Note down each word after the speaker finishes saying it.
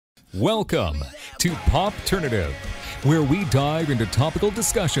Welcome to Popternative, where we dive into topical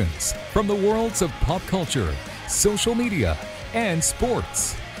discussions from the worlds of pop culture, social media, and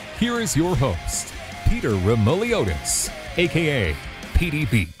sports. Here is your host, Peter Remoliotis, aka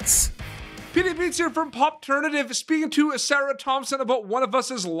PD Beats. PD Beats here from Popternative, speaking to Sara Thompson about One of Us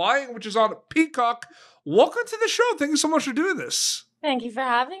is Lying, which is on Peacock. Welcome to the show. Thank you so much for doing this. Thank you for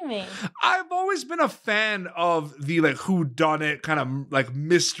having me. I've always been a fan of the whodunit kind of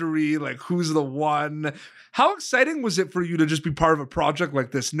mystery, who's the one. How exciting was it for you to just be part of a project like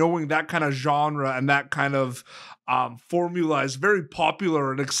this, knowing that kind of genre and that kind of formula is very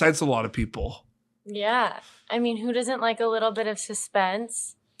popular and excites a lot of people? Yeah. I mean, who doesn't like a little bit of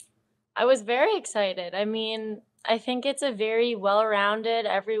suspense? I was very excited. I mean, I think it's a very well-rounded,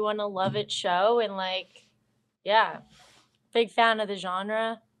 everyone will love it show. And big fan of the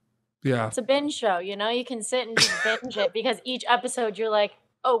genre. Yeah. It's a binge show, you can sit and just binge it because each episode you're like,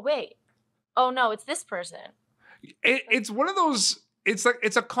 oh, wait. Oh, no, it's this person. It's one of those, it's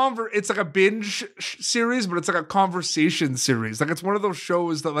like a binge series, but it's like a conversation series. Like it's one of those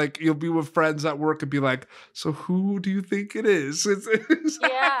shows that you'll be with friends at work and be like, so who do you think it is?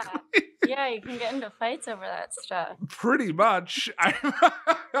 Yeah, you can get into fights over that stuff. Pretty much,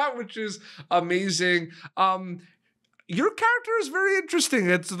 which is amazing. Your character is very interesting.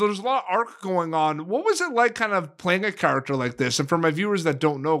 There's a lot of arc going on. What was it like kind of playing a character like this? And for my viewers that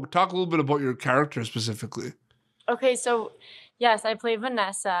don't know, talk a little bit about your character specifically. Okay, so yes, I play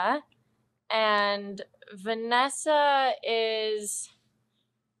Vanessa. And Vanessa is,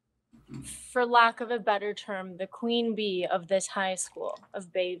 for lack of a better term, the queen bee of this high school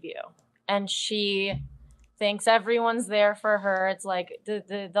of Bayview. And she thinks everyone's there for her. It's like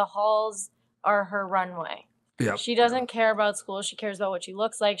the halls are her runway. Yeah. She doesn't care about school. She cares about what she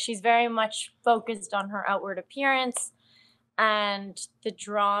looks like. She's very much focused on her outward appearance and the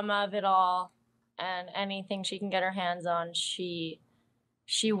drama of it all, and anything she can get her hands on, she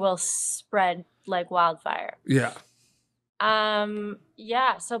will spread like wildfire. Yeah.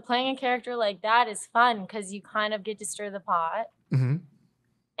 So playing a character like that is fun because you kind of get to stir the pot. Mm-hmm.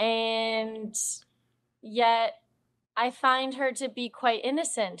 And yet I find her to be quite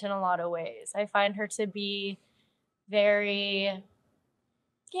innocent in a lot of ways. I find her to be very,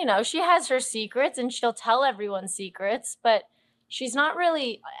 she has her secrets and she'll tell everyone secrets, but she's not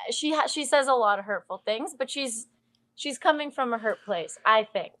really, she says a lot of hurtful things, but she's coming from a hurt place, I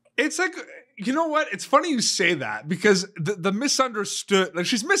think. It's like, you know what? It's funny you say that because the misunderstood,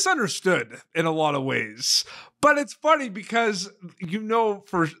 she's misunderstood in a lot of ways. But it's funny because,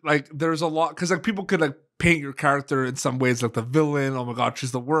 there's a lot, because people could paint your character in some ways like the villain. Oh my God,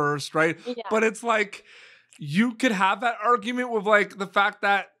 she's the worst, right? Yeah. But it's you could have that argument with the fact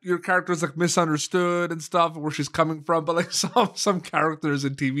that your character is misunderstood and stuff, where she's coming from. But some characters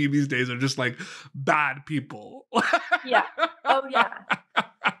in TV these days are just bad people. Yeah. Oh yeah.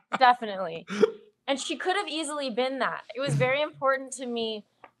 Definitely. And she could have easily been that. It was very important to me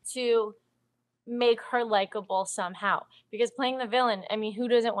to make her likable somehow. Because playing the villain, I mean, who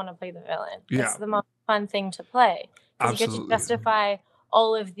doesn't want to play the villain? Yeah. It's the most fun thing to play. Because you get to justify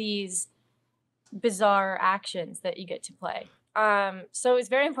all of these bizarre actions that you get to play. So it's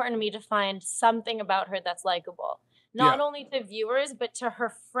very important to me to find something about her that's likable. Not only to viewers, but to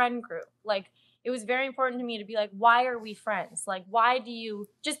her friend group. It was very important to me to be why are we friends? Why do you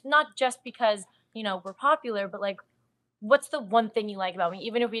not just because, we're popular, but what's the one thing you like about me?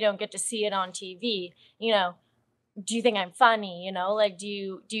 Even if we don't get to see it on TV, do you think I'm funny? Do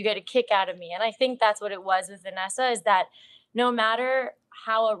you get a kick out of me? And I think that's what it was with Vanessa, is that no matter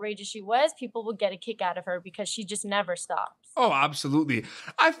how outrageous she was, people would get a kick out of her because she just never stops. Oh, absolutely.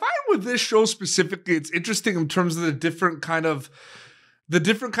 I find with this show specifically, it's interesting in terms of the different kind of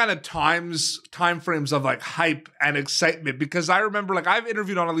time frames of hype and excitement, because I remember I've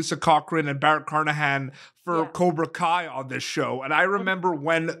interviewed Annalisa Cochran and Barrett Carnahan for Cobra Kai on this show, and I remember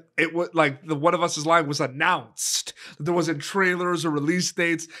when it was the One of Us is Lying was announced. There wasn't trailers or release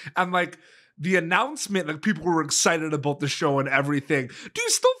dates, and the announcement, people were excited about the show and everything. Do you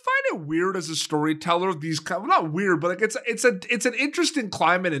still find it weird as a storyteller? Not weird, but it's an interesting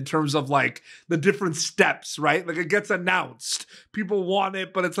climate in terms of the different steps, right? It gets announced, people want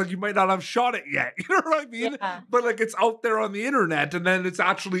it, but it's you might not have shot it yet. You know what I mean? Yeah. But it's out there on the internet, and then it's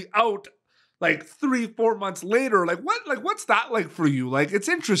actually out 3-4 months later. What's that like for you? It's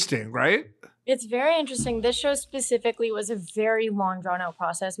interesting, right? It's very interesting. This show specifically was a very long, drawn-out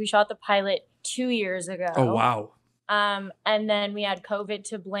process. We shot the pilot 2 years ago. Oh, wow. And then we had COVID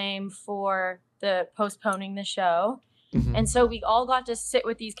to blame for the postponing the show. Mm-hmm. And so we all got to sit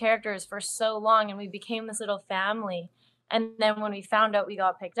with these characters for so long, and we became this little family. And then when we found out we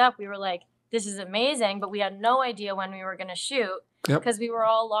got picked up, we were like, this is amazing, but we had no idea when we were going to shoot because we were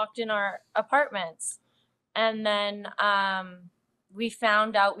all locked in our apartments. And then we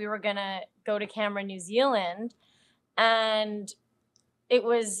found out we were going to go to camera New Zealand, and it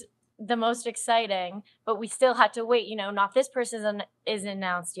was the most exciting, but we still had to wait, not this person is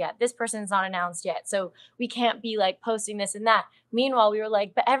announced yet. This person's not announced yet. So we can't be like posting this and that. Meanwhile, we were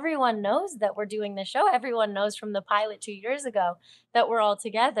like, but everyone knows that we're doing the show. Everyone knows from the pilot 2 years ago that we're all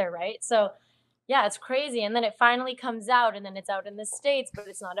together, right? So yeah, it's crazy. And then it finally comes out, and then it's out in the States, but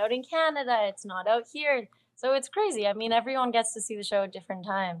it's not out in Canada. It's not out here. So it's crazy. I mean, everyone gets to see the show at different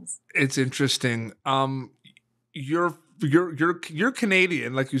times. It's interesting. You're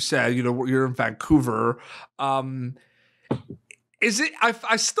Canadian, like you said. You're in Vancouver. Is it?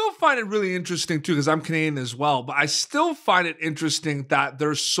 I still find it really interesting too, because I'm Canadian as well. But I still find it interesting that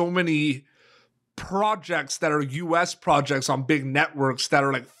there's so many projects that are U.S. projects on big networks that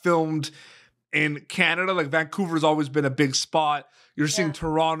are like filmed in Canada. Like Vancouver's always been a big spot. You're seeing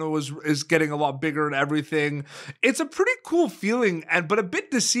Toronto is getting a lot bigger and everything. It's a pretty cool feeling, but a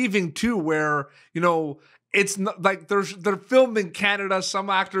bit deceiving too, where it's not like they're filmed in Canada. Some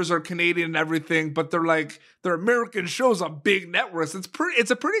actors are Canadian and everything, but they're American shows on big networks.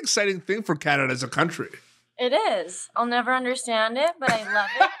 It's a pretty exciting thing for Canada as a country. It is. I'll never understand it, but I love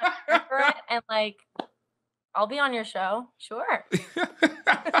it. I prefer it, and I'll be on your show, sure.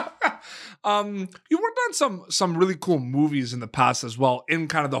 You worked on some really cool movies in the past as well, in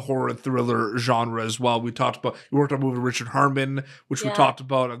kind of the horror thriller genre as well. You worked on a movie with Richard Harmon, which we talked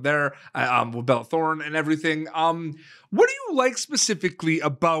about there, with Bella Thorne and everything. What do you like specifically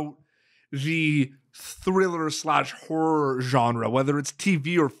about the thriller/horror genre, whether it's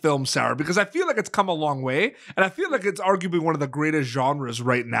TV or film, Sarah? Because I feel like it's come a long way, and I feel like it's arguably one of the greatest genres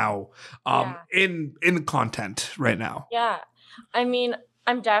right now, in content right now. Yeah, I mean,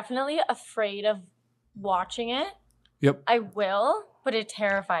 I'm definitely afraid of watching it. Yep. I will, but it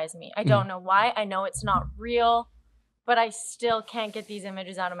terrifies me. I don't know why. I know it's not real, but I still can't get these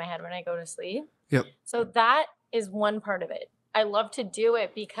images out of my head when I go to sleep. Yep. So that is one part of it. I love to do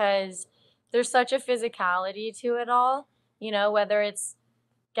it because there's such a physicality to it all, whether it's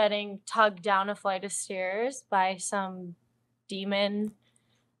getting tugged down a flight of stairs by some demon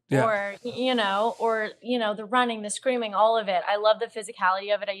or the running, the screaming, all of it. I love the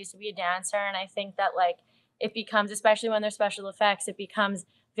physicality of it. I used to be a dancer, and I think that it becomes, especially when there's special effects, it becomes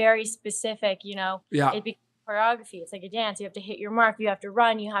very specific, it becomes choreography. It's like a dance. You have to hit your mark. You have to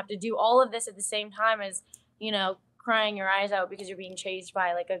run. You have to do all of this at the same time as, crying your eyes out because you're being chased by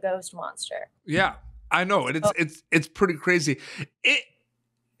a ghost monster. Yeah, I know. And it's pretty crazy.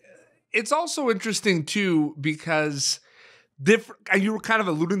 It's also interesting too, because and you were kind of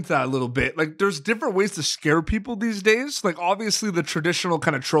alluding to that a little bit. There's different ways to scare people these days. Obviously the traditional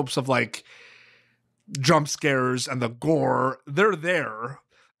kind of tropes of jump scares and the gore, they're there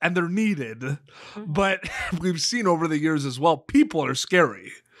and they're needed. Mm-hmm. But we've seen over the years as well, people are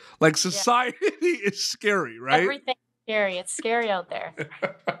scary. Society is scary, right? Everything's scary. It's scary out there.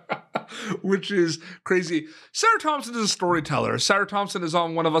 Which is crazy. Sara Thompson is a storyteller. Sara Thompson is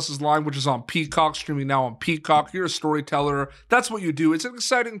on One of Us's line, which is on Peacock, streaming now on Peacock. You're a storyteller. That's what you do. It's an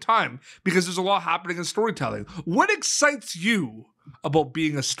exciting time because there's a lot happening in storytelling. What excites you about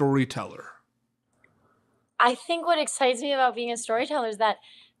being a storyteller? I think what excites me about being a storyteller is that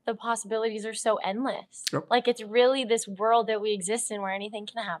the possibilities are so endless. Yep. It's really this world that we exist in where anything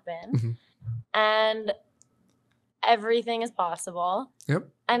can happen. Mm-hmm. And everything is possible. Yep.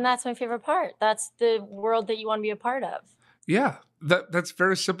 And that's my favorite part. That's the world that you want to be a part of. Yeah. That's a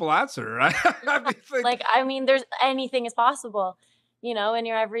very simple answer. There's anything is possible. In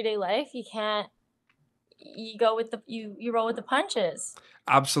your everyday life, you go with you roll with the punches.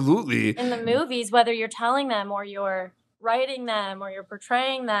 Absolutely. In the movies, whether you're telling them or you're writing them or you're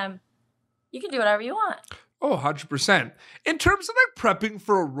portraying them, you can do whatever you want. Oh, 100%. In terms of prepping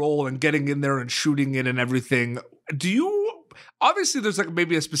for a role and getting in there and shooting it and everything, obviously there's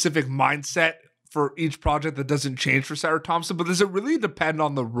maybe a specific mindset for each project that doesn't change for Sara Thompson, but does it really depend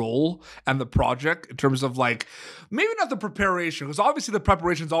on the role and the project in terms of maybe not the preparation, because obviously the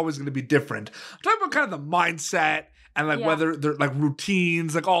preparation is always going to be different. I'm talking about kind of the mindset and whether they're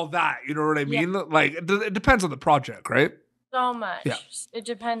routines, all that, you know what I mean? Yeah. It depends on the project, right? So much. Yeah. It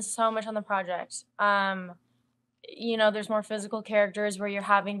depends so much on the project. There's more physical characters where you're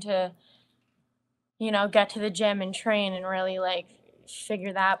having to, get to the gym and train and really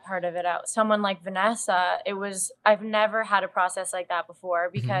figure that part of it out. Someone like Vanessa, I've never had a process like that before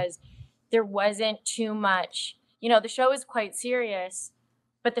because there wasn't too much, the show is quite serious,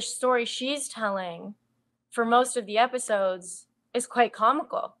 but the story she's telling for most of the episodes is quite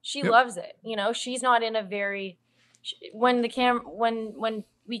comical. She loves it. You know, she's not in a very, when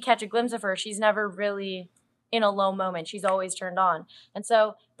we catch a glimpse of her, she's never really in a low moment. She's always turned on. And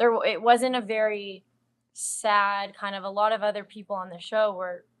so it wasn't a very sad kind of, a lot of other people on the show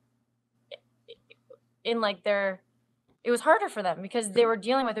were in like it was harder for them because they were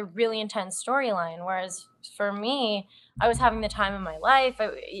dealing with a really intense storyline. Whereas for me, I was having the time of my life.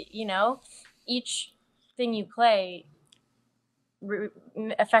 You know, each thing you play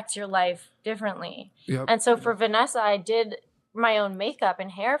affects your life differently. Yep. And so for Vanessa, I did my own makeup and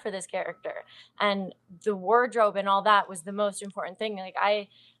hair for this character, and the wardrobe and all that was the most important thing. Like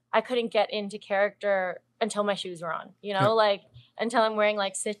I couldn't get into character until my shoes were on, you know, like until I'm wearing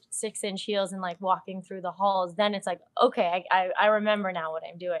like 6-inch heels and like walking through the halls. Then it's like, okay, I remember now what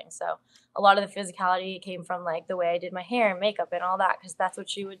I'm doing. So a lot of the physicality came from like the way I did my hair and makeup and all that, because that's what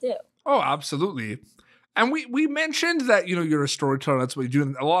she would do. Oh, absolutely. And we mentioned that, you know, you're a storyteller. That's what you do.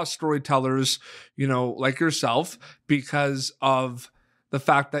 And a lot of storytellers, you know, like yourself, because of the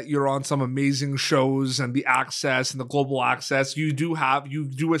fact that you're on some amazing shows and the access and the global access, you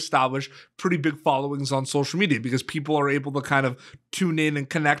do establish pretty big followings on social media because people are able to kind of tune in and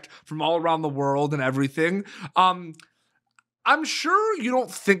connect from all around the world and everything. I'm sure you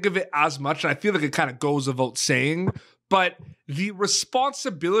don't think of it as much, and I feel like it kind of goes without saying, but the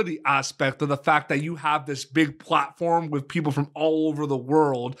responsibility aspect of the fact that you have this big platform with people from all over the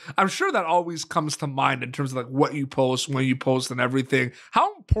world, I'm sure that always comes to mind in terms of like what you post, when you post and everything.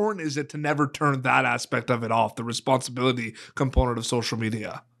 How important is it to never turn that aspect of it off, the responsibility component of social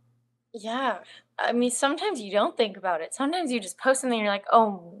media? Yeah. I mean, sometimes you don't think about it. Sometimes you just post something and you're like,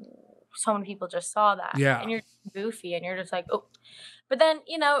 oh, so many people just saw that. Yeah. And you're goofy and you're just like, oh. But then,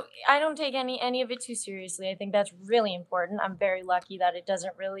 you know, I don't take any of it too seriously. I think that's really important. I'm very lucky that it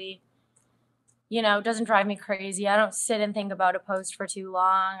doesn't really, you know, doesn't drive me crazy. I don't sit and think about a post for too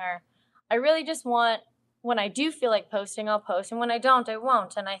long. Or I really just want, when I do feel like posting, I'll post. And when I don't, I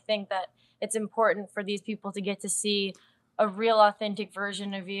won't. And I think that it's important for these people to get to see a real authentic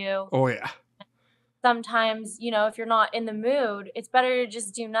version of you. Oh, yeah. Sometimes, you know, if you're not in the mood, it's better to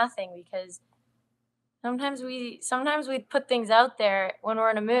just do nothing, because sometimes we put things out there when we're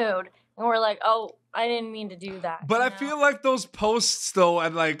in a mood and we're like, oh, I didn't mean to do that. But I feel like those posts though,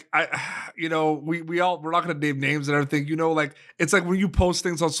 and like you know, we're not gonna name names and everything, you know, like it's like when you post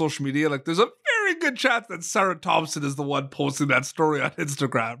things on social media, like there's a very good chance that Sara Thompson is the one posting that story on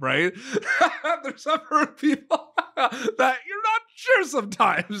Instagram, right? There's other people that you're not sure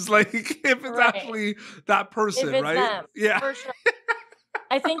sometimes, like if it's actually that person, if it's right? Them, yeah, for sure.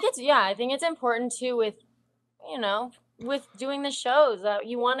 I think it's important too with, you know, with doing the shows that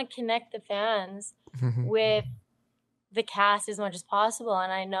you want to connect the fans with the cast as much as possible.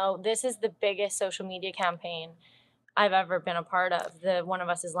 And I know this is the biggest social media campaign I've ever been a part of. The One of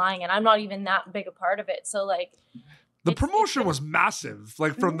Us is Lying, and I'm not even that big a part of it. So like, the promotion was massive,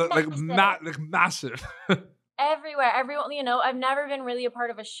 like from the massive everywhere. Everyone, you know, I've never been really a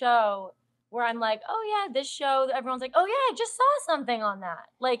part of a show where I'm like, oh yeah, this show, everyone's like, oh yeah, I just saw something on that.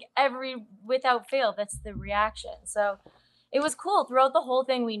 Like without fail, that's the reaction. So it was cool. Throughout the whole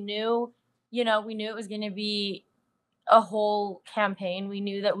thing, we knew it was going to be a whole campaign. We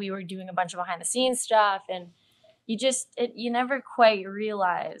knew that we were doing a bunch of behind the scenes stuff, and you never quite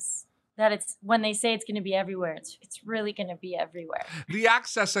realize that it's, when they say it's going to be everywhere, it's really going to be everywhere. The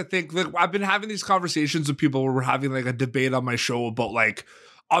access, I think, like, I've been having these conversations with people where we're having like a debate on my show about like,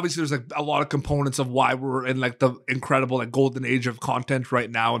 obviously there's like a lot of components of why we're in like the incredible like golden age of content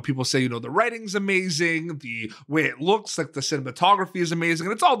right now. And people say, you know, the writing's amazing, the way it looks, like the cinematography is amazing,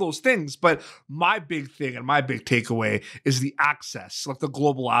 and it's all those things. But my big thing and my big takeaway is the access, like the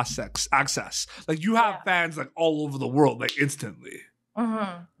global access. Like you have fans like all over the world, like instantly.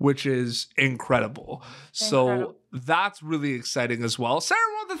 Which is incredible. So that's really exciting as well. Sarah,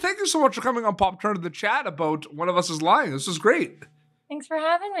 I want to thank you so much for coming on Popternative to chat about One of Us is Lying. This was great. Thanks for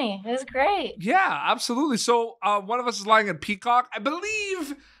having me. It was great. Yeah, absolutely. So One of Us is Lying at Peacock. I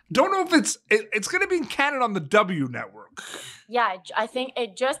believe, don't know if it's going to be in Canada on the W Network. Yeah, I think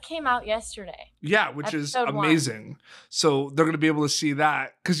it just came out yesterday. Yeah, which is amazing. 1. So they're going to be able to see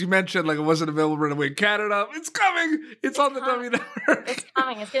that. Because you mentioned like it wasn't available right away in Canada. It's coming. It's on the W Network. It's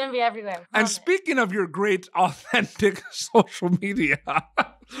coming. It's going to be everywhere. And speaking of your great, authentic social media,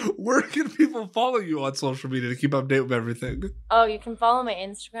 where can people follow you on social media to keep update with everything? Oh, you can follow my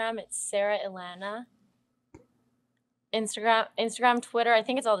Instagram. It's Sarah Ilana. Instagram, Twitter. I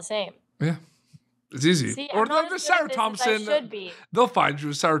think it's all the same. Yeah. It's easy. See, or I'm not the as good Sara at this Thompson. as I should be. They'll find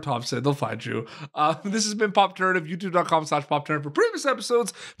you. Sara Thompson. They'll find you. This has been Popternative. YouTube.com/Popternative for previous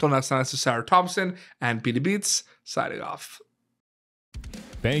episodes. Till next time, this is Sara Thompson and Petey Beats signing off.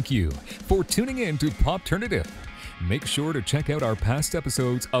 Thank you for tuning in to Popternative. Make sure to check out our past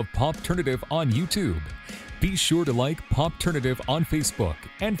episodes of Popternative on YouTube. Be sure to like Popternative on Facebook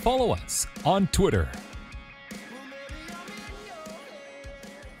and follow us on Twitter.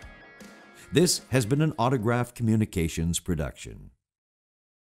 This has been an Autograph Communications production.